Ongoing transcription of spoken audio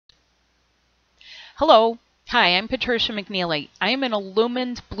Hello. Hi, I'm Patricia McNeely. I am an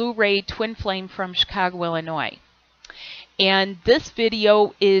illumined blue-ray twin flame from Chicago, Illinois. And this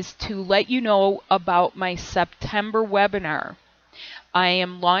video is to let you know about my September webinar. I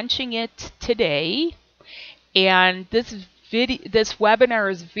am launching it today, and this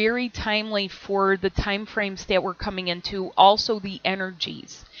webinar is very timely for the time frames that we're coming into, also the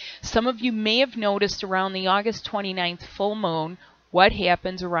energies. Some of you may have noticed around the August 29th full moon what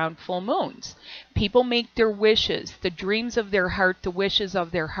happens around full moons. People make their wishes, the dreams of their heart, the wishes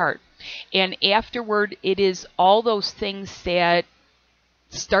of their heart. And afterward, it is all those things that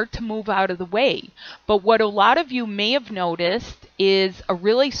start to move out of the way. But what a lot of you may have noticed is a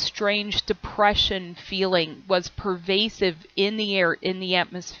really strange depression feeling was pervasive in the air, in the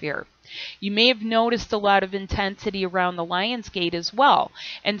atmosphere. You may have noticed a lot of intensity around the Lion's Gate as well.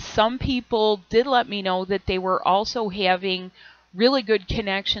 And some people did let me know that they were also having really good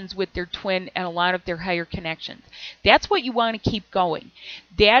connections with their twin and a lot of their higher connections. That's what you want to keep going.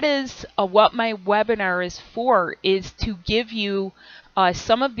 That is what my webinar is for, is to give you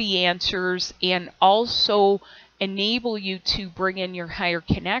some of the answers and also enable you to bring in your higher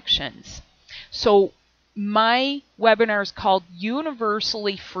connections. So my webinar is called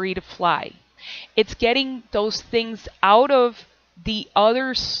Universally Free to Fly. It's getting those things out of the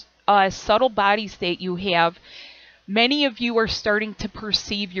other subtle bodies that you have. Many of you are starting to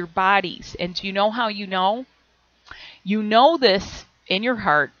perceive your bodies. And do you know how you know? You know this in your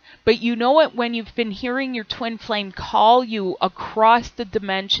heart, but you know it when you've been hearing your twin flame call you across the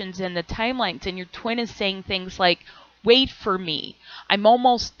dimensions and the timelines, and your twin is saying things like, wait for me, I'm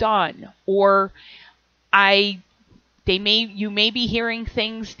almost done, or you may be hearing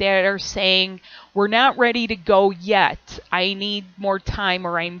things that are saying, we're not ready to go yet, I need more time,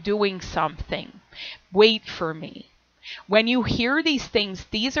 or I'm doing something, wait for me. When you hear these things,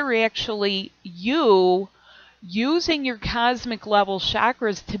 these are actually you using your cosmic level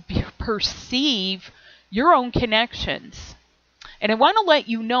chakras to perceive your own connections. And I want to let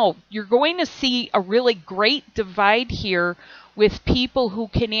you know, you're going to see a really great divide here with people who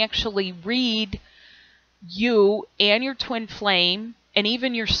can actually read you and your twin flame and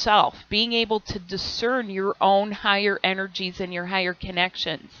even yourself, being able to discern your own higher energies and your higher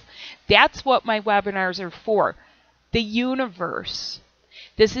connections. That's what my webinars are for. The universe.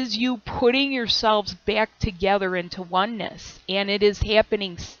 This is you putting yourselves back together into oneness, and it is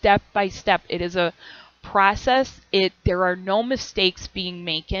happening step by step. It is a process. There are no mistakes being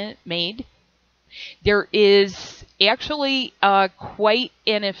made. There is actually quite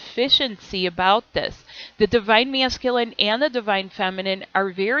an efficiency about this. The divine masculine and the divine feminine are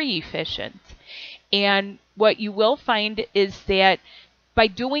very efficient, and what you will find is that by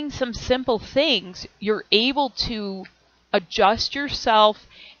doing some simple things, you're able to adjust yourself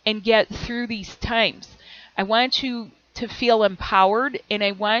and get through these times. I want you to feel empowered, and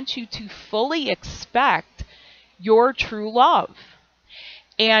I want you to fully expect your true love.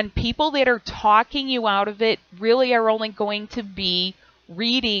 And people that are talking you out of it really are only going to be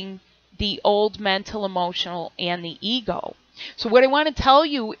reading the old mental, emotional, and the ego. So what I want to tell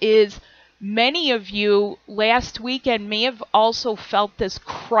you is, many of you last weekend may have also felt this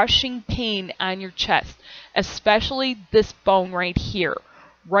crushing pain on your chest, especially this bone right here.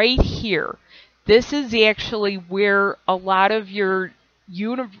 Right here. This is actually where a lot of your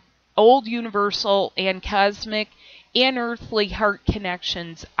old universal and cosmic and earthly heart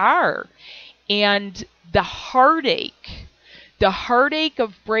connections are. And the heartache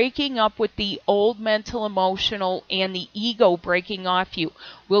of breaking up with the old mental, emotional, and the ego breaking off you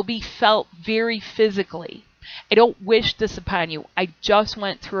will be felt very physically. I don't wish this upon you. I just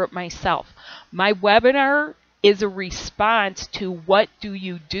went through it myself. My webinar is a response to what do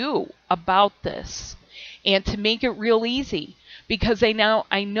you do about this, and to make it real easy, because I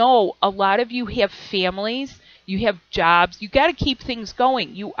know a lot of you have families, you have jobs, you got to keep things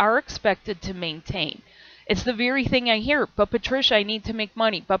going. You are expected to maintain. It's the very thing I hear. But Patricia, I need to make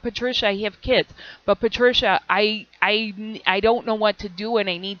money. But Patricia, I have kids. But Patricia, I don't know what to do, and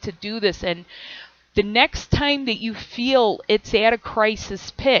I need to do this. And the next time that you feel it's at a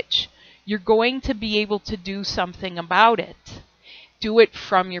crisis pitch, you're going to be able to do something about it. Do it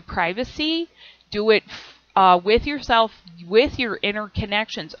from your privacy. Do it with yourself, with your inner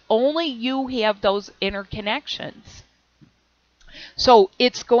connections. Only you have those inner connections. So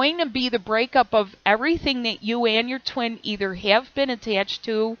it's going to be the breakup of everything that you and your twin either have been attached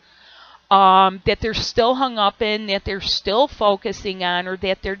to, that they're still hung up in, that they're still focusing on, or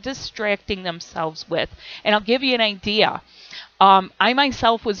that they're distracting themselves with. And I'll give you an idea. I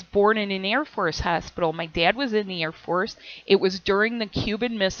myself was born in an Air Force hospital. My dad was in the Air Force. It was during the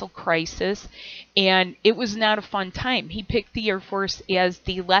Cuban Missile Crisis, and it was not a fun time. He picked the Air Force as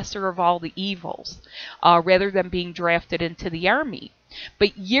the lesser of all the evils, rather than being drafted into the Army.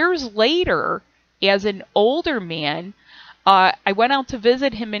 But years later, as an older man, I went out to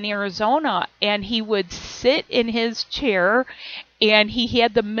visit him in Arizona, and he would sit in his chair, and he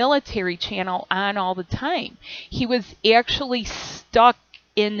had the military channel on all the time. He was actually stuck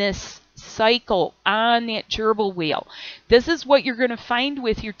in this cycle on that gerbil wheel. This is what you're going to find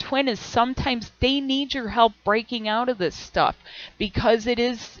with your twin, is sometimes they need your help breaking out of this stuff, because it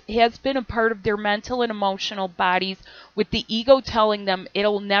has been a part of their mental and emotional bodies, with the ego telling them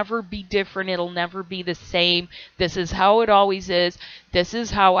it'll never be different, it'll never be the same, this is how it always is, this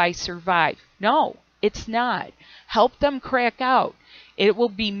is how I survive. No, it's not. Help them crack out. It will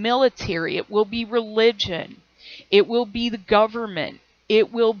be military, it will be religion, it will be the government,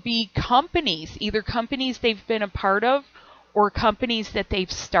 it will be companies, either companies they've been a part of or companies that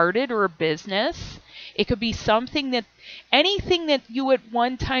they've started, or a business. It could be something that, anything that you at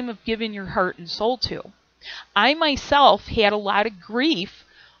one time have given your heart and soul to. I myself had a lot of grief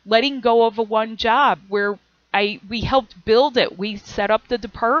letting go of one job where we helped build it. We set up the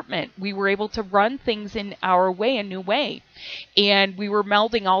department. We were able to run things in our way, a new way. And we were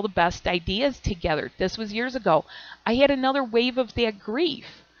melding all the best ideas together. This was years ago. I had another wave of that grief.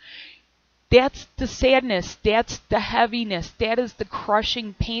 That's the sadness. That's the heaviness. That is the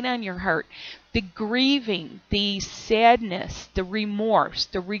crushing pain on your heart. The grieving, the sadness, the remorse,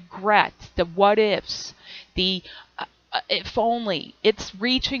 the regret, the what ifs, the if only. It's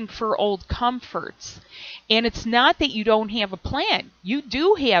reaching for old comforts. And it's not that you don't have a plan. You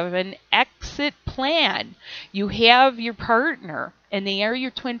do have an exit plan. You have your partner, and they are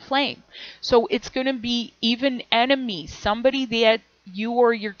your twin flame. So it's going to be even enemies, somebody that you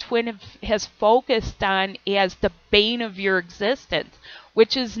or your twin has focused on as the bane of your existence,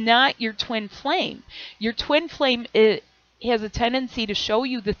 which is not your twin flame. Your twin flame has a tendency to show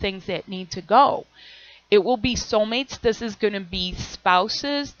you the things that need to go. It will be soulmates. This is going to be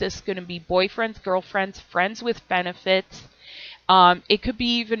spouses. This is going to be boyfriends, girlfriends, friends with benefits. It could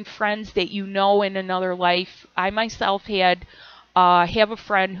be even friends that you know in another life. I myself have a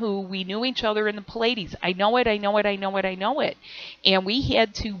friend who we knew each other in the Pleiades. I know it. And we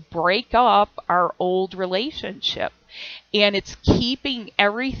had to break up our old relationship. And it's keeping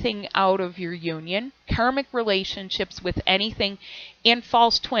everything out of your union, karmic relationships with anything, and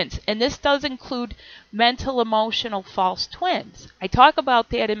false twins. And this does include mental, emotional false twins. I talk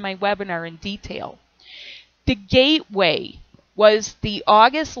about that in my webinar in detail. The gateway was the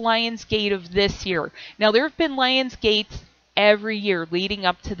August Lions Gate of this year. Now, there have been Lions Gates every year leading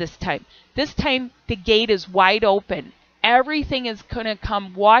up to this time. This time, the gate is wide open. Everything is going to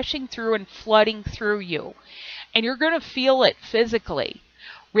come washing through and flooding through you. And you're going to feel it physically.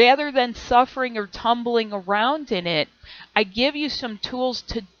 Rather than suffering or tumbling around in it, I give you some tools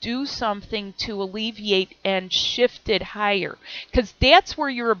to do something to alleviate and shift it higher. Because that's where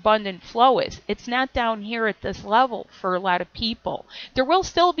your abundant flow is. It's not down here at this level for a lot of people. There will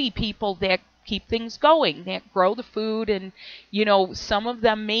still be people that keep things going, that grow the food, and some of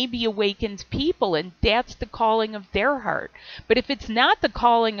them may be awakened people, and that's the calling of their heart. But if it's not the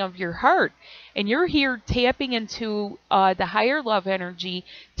calling of your heart, and you're here tapping into the higher love energy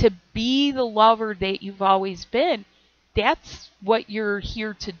to be the lover that you've always been, that's what you're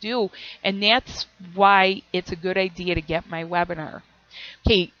here to do, and that's why it's a good idea to get my webinar.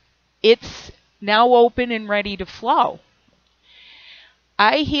 Okay, it's now open and ready to flow.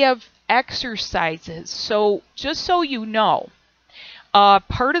 I have exercises. So just so you know,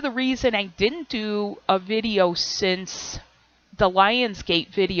 part of the reason I didn't do a video since the Lionsgate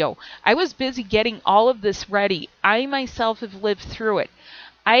video, I was busy getting all of this ready. I myself have lived through it.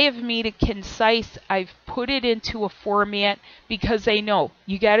 I have made it concise. I've put it into a format because I know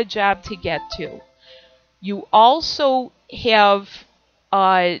you got a job to get to. You also have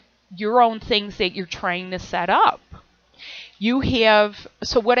your own things that you're trying to set up.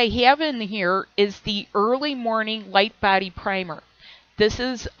 So what I have in here is the early morning light body primer. This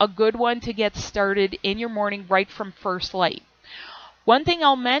is a good one to get started in your morning right from first light. One thing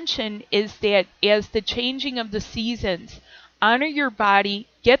I'll mention is that as the changing of the seasons, honor your body,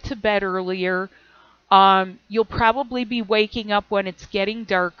 get to bed earlier. You'll probably be waking up when it's getting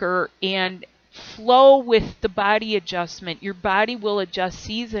darker, and flow with the body adjustment. Your body will adjust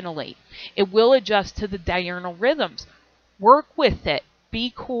seasonally. It will adjust to the diurnal rhythms. Work with it. be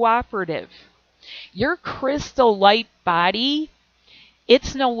cooperative. Your crystal light body,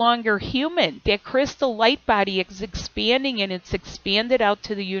 it's no longer human. That crystal light body is expanding, and it's expanded out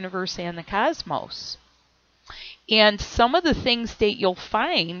to the universe and the cosmos. And some of the things that you'll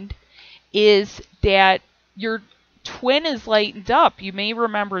find is that your twin is lightened up. You may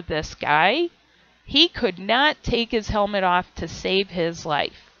remember this guy. He could not take his helmet off to save his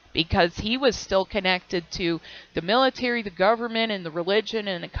life because he was still connected to the military, the government, and the religion,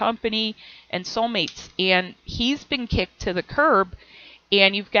 and the company, and soulmates. And he's been kicked to the curb.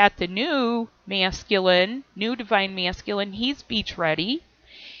 And you've got the new masculine, new divine masculine. He's beach ready.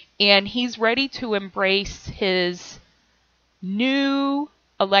 And he's ready to embrace his new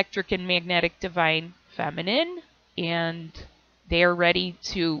electric and magnetic divine feminine. And they're ready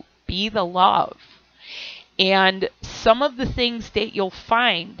to be the love. And some of the things that you'll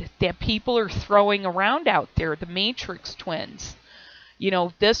find that people are throwing around out there, the matrix twins. You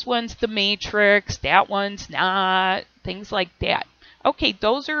know, this one's the matrix, that one's not, things like that. Okay,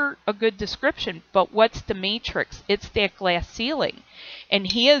 those are a good description, but what's the matrix? It's that glass ceiling. And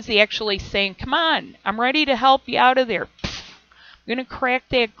he is actually saying, come on, I'm ready to help you out of there. I'm going to crack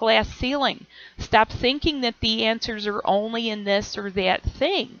that glass ceiling. Stop thinking that the answers are only in this or that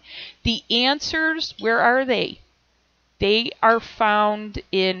thing. The answers, where are they? They are found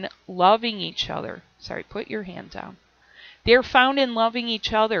in loving each other. Sorry, put your hand down. They're found in loving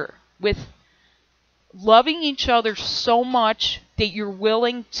each other, with loving each other so much that you're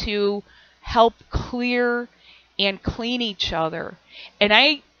willing to help clear and clean each other. And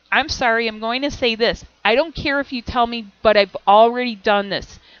I'm sorry, I'm going to say this. I don't care if you tell me, but I've already done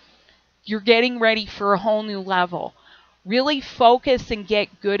this. You're getting ready for a whole new level. Really focus and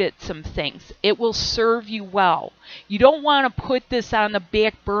get good at some things. It will serve you well. You don't want to put this on the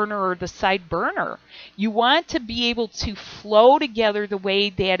back burner or the side burner. You want to be able to flow together the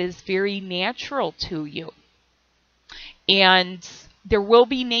way that is very natural to you. And there will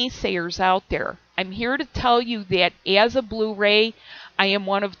be naysayers out there. I'm here to tell you that as a Blu-ray, I am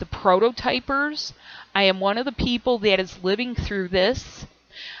one of the prototypers. I am one of the people that is living through this.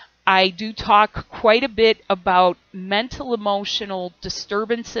 I do talk quite a bit about mental, emotional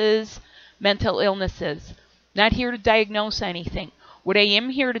disturbances, mental illnesses. Not here to diagnose anything. What I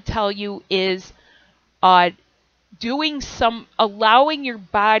am here to tell you is allowing your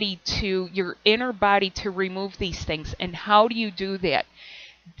body to, your inner body to remove these things. And how do you do that?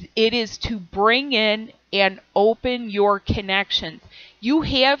 It is to bring in and open your connections. You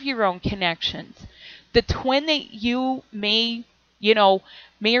have your own connections. The twin that you may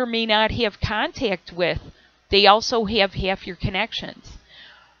or may not have contact with, they also have half your connections.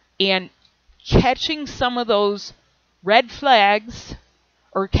 And catching some of those red flags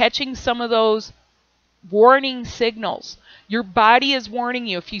or catching some of those warning signals. Your body is warning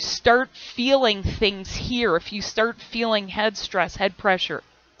you. If you start feeling things here, if you start feeling head stress, head pressure,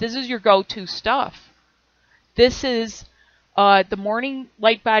 this is your go-to stuff. This is the morning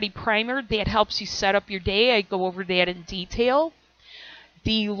light body primer that helps you set up your day. I go over that in detail.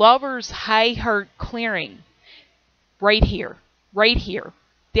 The Lover's High Heart Clearing, right here,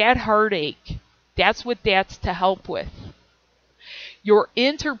 that heartache, that's what that's to help with. Your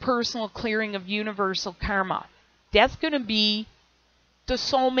interpersonal clearing of universal karma, that's going to be the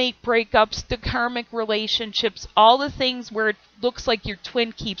soulmate breakups, the karmic relationships, all the things where it looks like your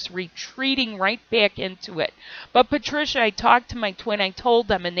twin keeps retreating right back into it. But Patricia, I talked to my twin, I told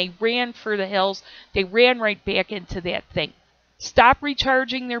them, and they ran for the hills. They ran right back into that thing. Stop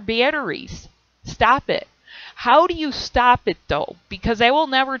recharging their batteries. Stop it. How do you stop it, though? Because I will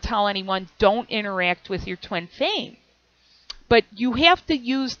never tell anyone, don't interact with your twin flame. But you have to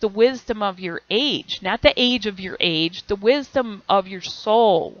use the wisdom of your age, not the age of your age, the wisdom of your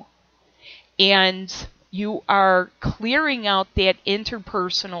soul. And you are clearing out that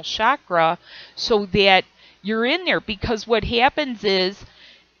interpersonal chakra so that you're in there. Because what happens is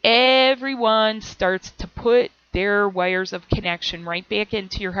everyone starts to put their wires of connection right back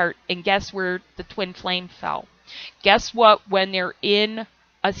into your heart. And guess where the twin flame fell? Guess what? When they're in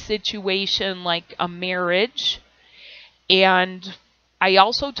a situation like a marriage, and I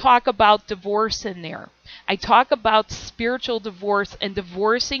also talk about divorce in there. I talk about spiritual divorce and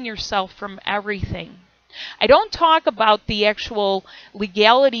divorcing yourself from everything. I don't talk about the actual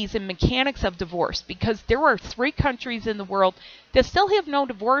legalities and mechanics of divorce, because there are 3 countries in the world that still have no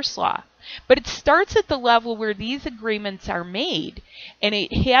divorce law. But it starts at the level where these agreements are made, and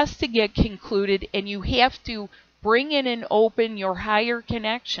it has to get concluded, and you have to bring in and open your higher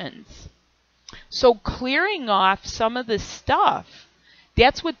connections. So clearing off some of this stuff,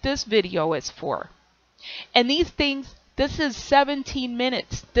 that's what this video is for. And these things, This is 17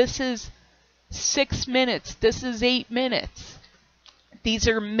 minutes. This is 6 minutes. This is 8 minutes. These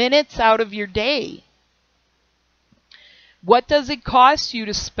are minutes out of your day. What does it cost you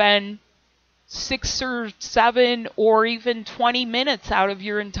to spend 6 or 7 or even 20 minutes out of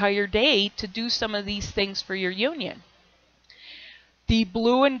your entire day to do some of these things for your union? The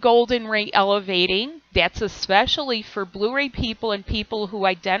blue and golden ray elevating, that's especially for blue ray people and people who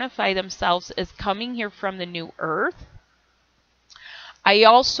identify themselves as coming here from the new earth. I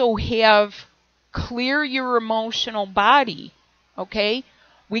also have clear your emotional body, okay?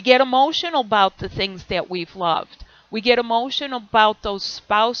 We get emotional about the things that we've loved. We get emotional about those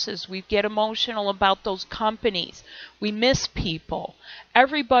spouses. We get emotional about those companies. We miss people.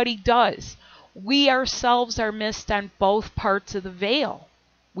 Everybody does. We ourselves are missed on both parts of the veil.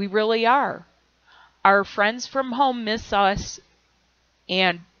 We really are. Our friends from home miss us,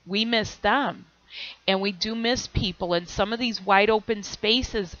 and we miss them. And we do miss people, and some of these wide open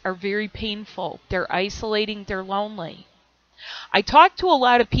spaces are very painful. They're isolating, they're lonely. I talk to a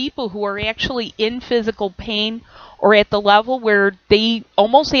lot of people who are actually in physical pain or at the level where they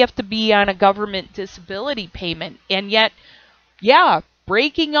almost have to be on a government disability payment. And yet, yeah,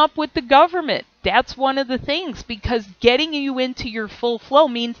 breaking up with the government, that's one of the things, because getting you into your full flow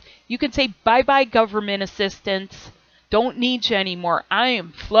means you can say, bye-bye government assistance, don't need you anymore. I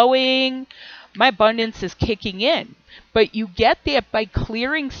am flowing, my abundance is kicking in. But you get that by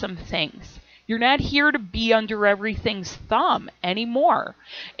clearing some things. You're not here to be under everything's thumb anymore.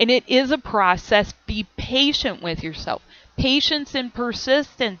 And it is a process. Be patient with yourself. Patience and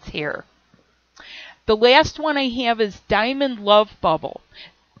persistence here. The last one I have is Diamond Love Bubble.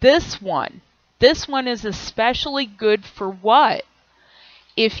 This one is especially good for what?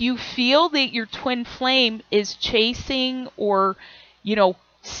 If you feel that your twin flame is chasing or,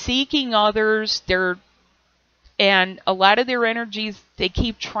 seeking others, and a lot of their energies, they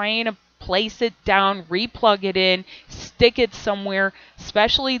keep trying to place it down, replug it in, stick it somewhere,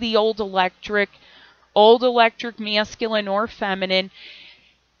 especially the old electric, masculine or feminine.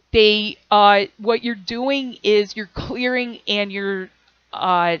 What you're doing is you're clearing and you're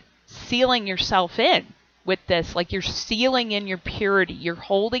sealing yourself in with this. Like you're sealing in your purity. You're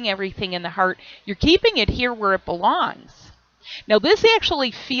holding everything in the heart. You're keeping it here where it belongs. Now this actually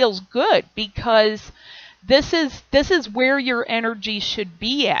feels good because this is where your energy should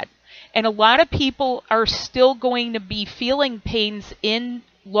be at. And a lot of people are still going to be feeling pains in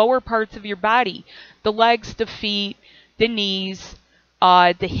lower parts of your body. The legs, the feet, the knees,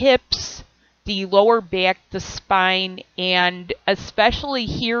 the hips, the lower back, the spine, and especially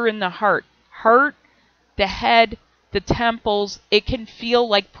here in the heart. Heart, the head, the temples, it can feel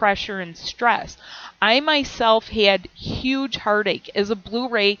like pressure and stress. I myself had huge heartache. As a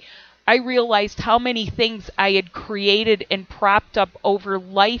Blu-ray, I realized how many things I had created and propped up over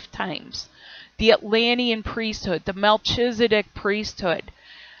lifetimes. The Atlantean priesthood, the Melchizedek priesthood,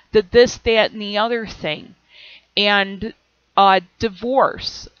 the this, that, and the other thing. And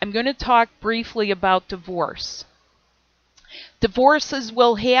divorce. I'm going to talk briefly about divorce. Divorces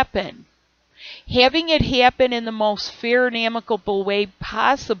will happen. Having it happen in the most fair and amicable way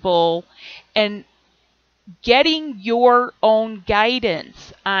possible, and getting your own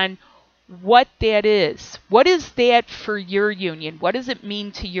guidance on what that is. What is that for your union? What does it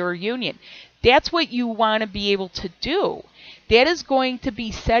mean to your union? That's what you want to be able to do. That is going to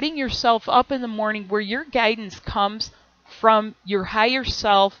be setting yourself up in the morning where your guidance comes from your higher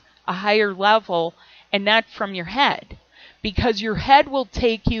self, a higher level, and not from your head. Because your head will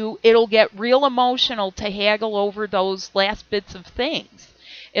take you, it'll get real emotional to haggle over those last bits of things.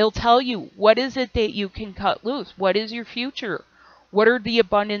 It'll tell you, what is it that you can cut loose? What is your future? What are the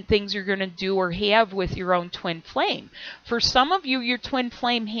abundant things you're going to do or have with your own twin flame? For some of you, your twin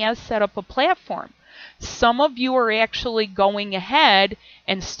flame has set up a platform. Some of you are actually going ahead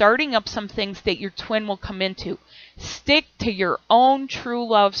and starting up some things that your twin will come into. Stick to your own true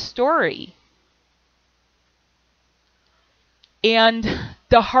love story. And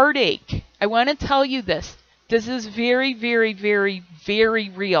the heartache, I want to tell you this. This is very, very, very, very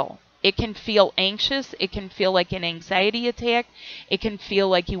real. It can feel anxious. It can feel like an anxiety attack. It can feel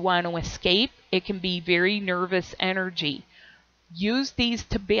like you want to escape. It can be very nervous energy. Use these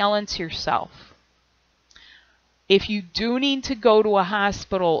to balance yourself. If you do need to go to a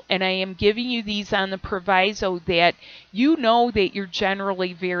hospital, and I am giving you these on the proviso that you know that you're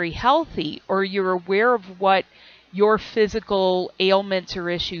generally very healthy, or you're aware of what your physical ailments or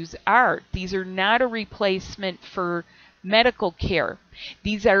issues are. These are not a replacement for medical care.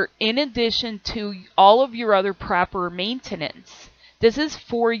 These are in addition to all of your other proper maintenance. This is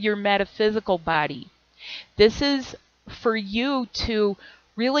for your metaphysical body. This is for you to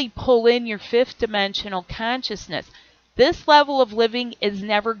really pull in your fifth dimensional consciousness. This level of living is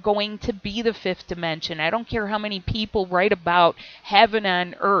never going to be the fifth dimension. I don't care how many people write about heaven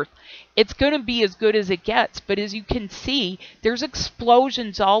on earth. It's going to be as good as it gets. But as you can see, there's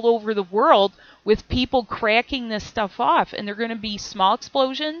explosions all over the world with people cracking this stuff off. And they're going to be small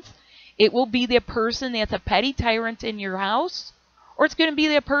explosions. It will be the person that's a petty tyrant in your house, or it's going to be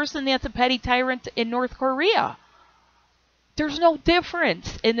the person that's a petty tyrant in North Korea. There's no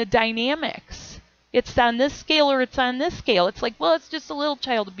difference in the dynamics. It's on this scale or it's on this scale. It's like, well, it's just a little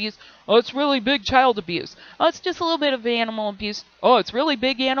child abuse. Oh, it's really big child abuse. Oh, it's just a little bit of animal abuse. Oh, it's really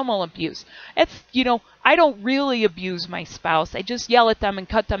big animal abuse. It's, I don't really abuse my spouse. I just yell at them and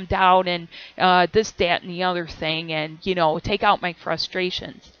cut them down and this, that, and the other thing and, take out my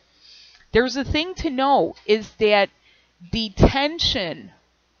frustrations. There's a thing to know is that the tensions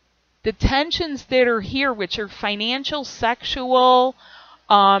that are here, which are financial, sexual,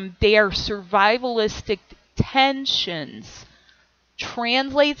 they are survivalistic tensions,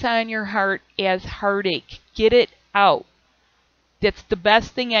 translates on your heart as heartache. Get it out. That's the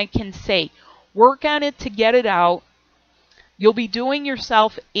best thing I can say. Work on it to get it out. You'll be doing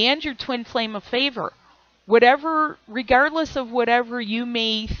yourself and your twin flame a favor. Regardless of whatever you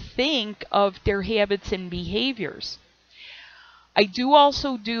may think of their habits and behaviors. I do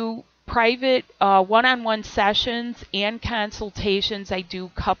also do private one-on-one sessions and consultations. I do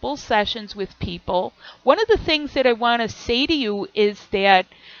couple sessions with people. One of the things that I want to say to you is that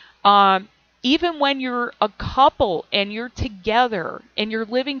even when you're a couple and you're together and you're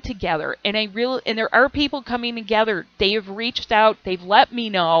living together, and there are people coming together, they have reached out, they've let me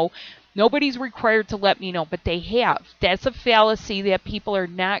know. Nobody's required to let me know, but they have. That's a fallacy that people are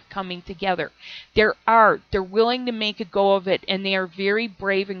not coming together. They're willing to make a go of it, and they are very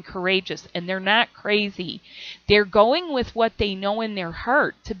brave and courageous, and they're not crazy. They're going with what they know in their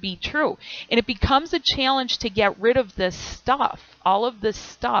heart to be true. And it becomes a challenge to get rid of this stuff, all of this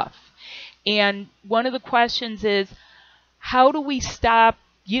stuff. And one of the questions is, how do we stop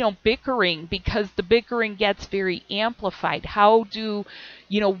bickering, because the bickering gets very amplified? How do,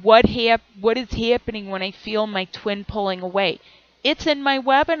 what is happening when I feel my twin pulling away? It's in my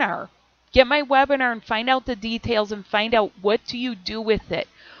webinar. Get my webinar and find out the details and find out what do you do with it.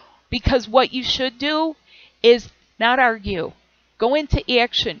 Because what you should do is not argue. Go into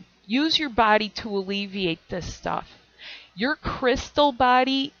action. Use your body to alleviate this stuff. Your crystal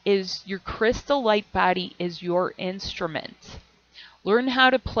light body is your instrument. Learn how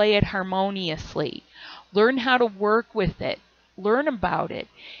to play it harmoniously. Learn how to work with it. Learn about it.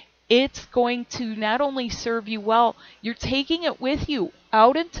 It's going to not only serve you well, you're taking it with you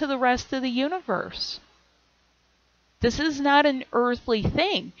out into the rest of the universe. This is not an earthly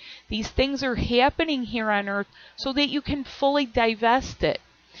thing. These things are happening here on Earth so that you can fully divest it.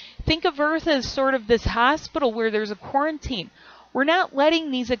 Think of Earth as sort of this hospital where there's a quarantine. We're not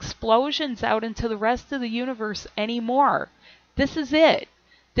letting these explosions out into the rest of the universe anymore. This is it.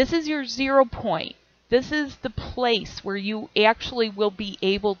 This is your 0 point. This is the place where you actually will be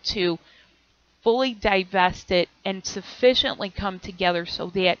able to fully divest it and sufficiently come together so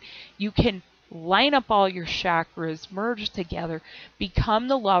that you can line up all your chakras, merge together, become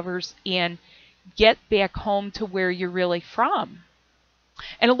the lovers, and get back home to where you're really from.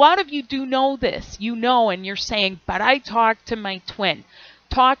 And a lot of you do know this. You know, and you're saying, but I talked to my twin.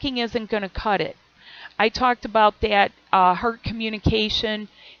 Talking isn't going to cut it. I talked about that heart communication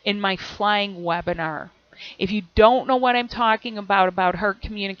in my flying webinar. If you don't know what I'm talking about heart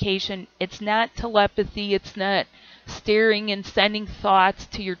communication, it's not telepathy, it's not steering and sending thoughts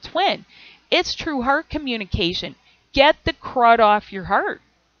to your twin. It's true heart communication. Get the crud off your heart.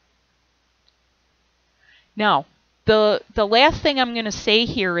 Now, the last thing I'm going to say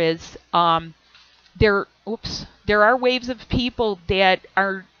here is there are waves of people that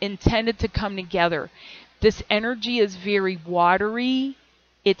are intended to come together. This energy is very watery.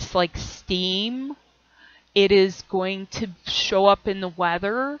 It's like steam. It is going to show up in the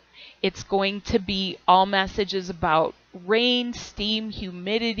weather. It's going to be all messages about rain, steam,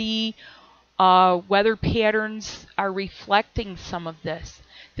 humidity. Weather patterns are reflecting some of this.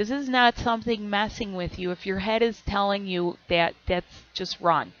 This is not something messing with you. If your head is telling you that, that's just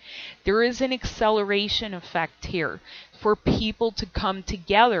wrong. There is an acceleration effect here for people to come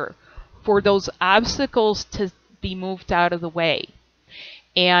together, for those obstacles to be moved out of the way.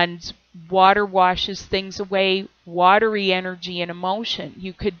 And water washes things away, watery energy and emotion.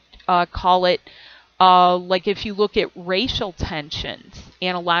 You could call it, like if you look at racial tensions,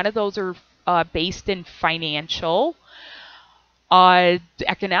 and a lot of those are based in financial.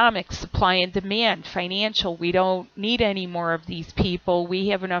 economics, supply and demand, financial. We don't need any more of these people. We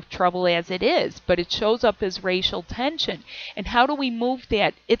have enough trouble as it is. But it shows up as racial tension. And how do we move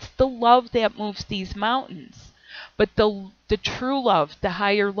that? It's the love that moves these mountains. But the true love, the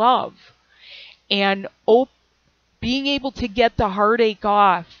higher love. And being able to get the heartache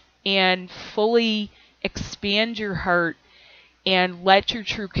off and fully expand your heart and let your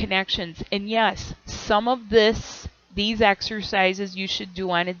true connections. And yes, some of these exercises you should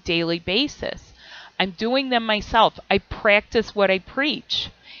do on a daily basis. I'm doing them myself. I practice what I preach.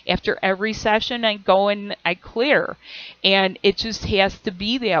 After every session, I go and I clear. And it just has to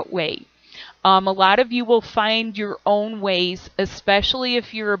be that way. A lot of you will find your own ways, especially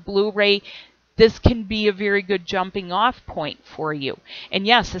if you're a Blu-ray. This can be a very good jumping off point for you. And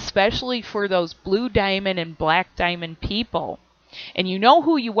yes, especially for those blue diamond and black diamond people. And you know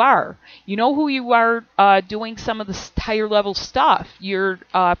who you are. You know who you are doing some of the higher level stuff. You're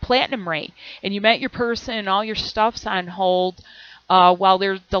platinum ray. And you met your person and all your stuff's on hold while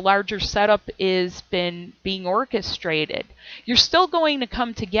the larger setup is being orchestrated. You're still going to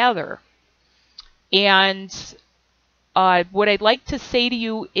come together. And what I'd like to say to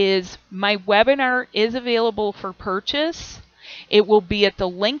you is my webinar is available for purchase. It will be at the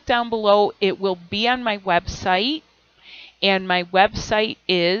link down below. It will be on my website. And my website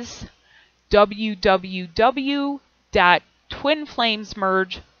is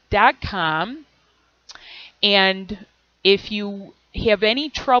www.twinflamesmerge.com. And if you have any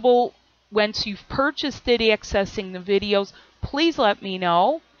trouble once you've purchased it accessing the videos, please let me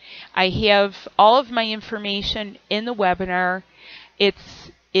know. I have all of my information in the webinar. It's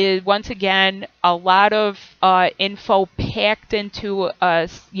once again a lot of info packed into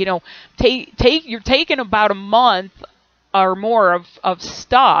you're taking about a month or more of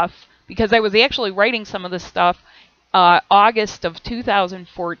stuff, because I was actually writing some of the stuff August of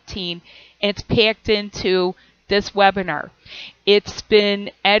 2014, and it's packed into this webinar. It's been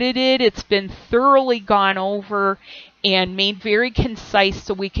edited, it's been thoroughly gone over and made very concise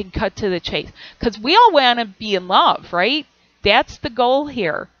so we can cut to the chase. Because we all want to be in love, right? That's the goal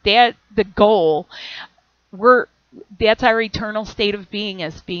here. That's our eternal state of being,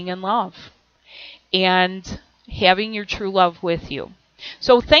 as being in love. And having your true love with you.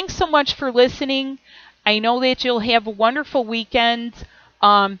 So thanks so much for listening. I know that you'll have a wonderful weekend.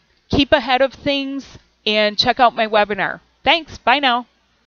 Keep ahead of things and check out my webinar. Thanks. Bye now.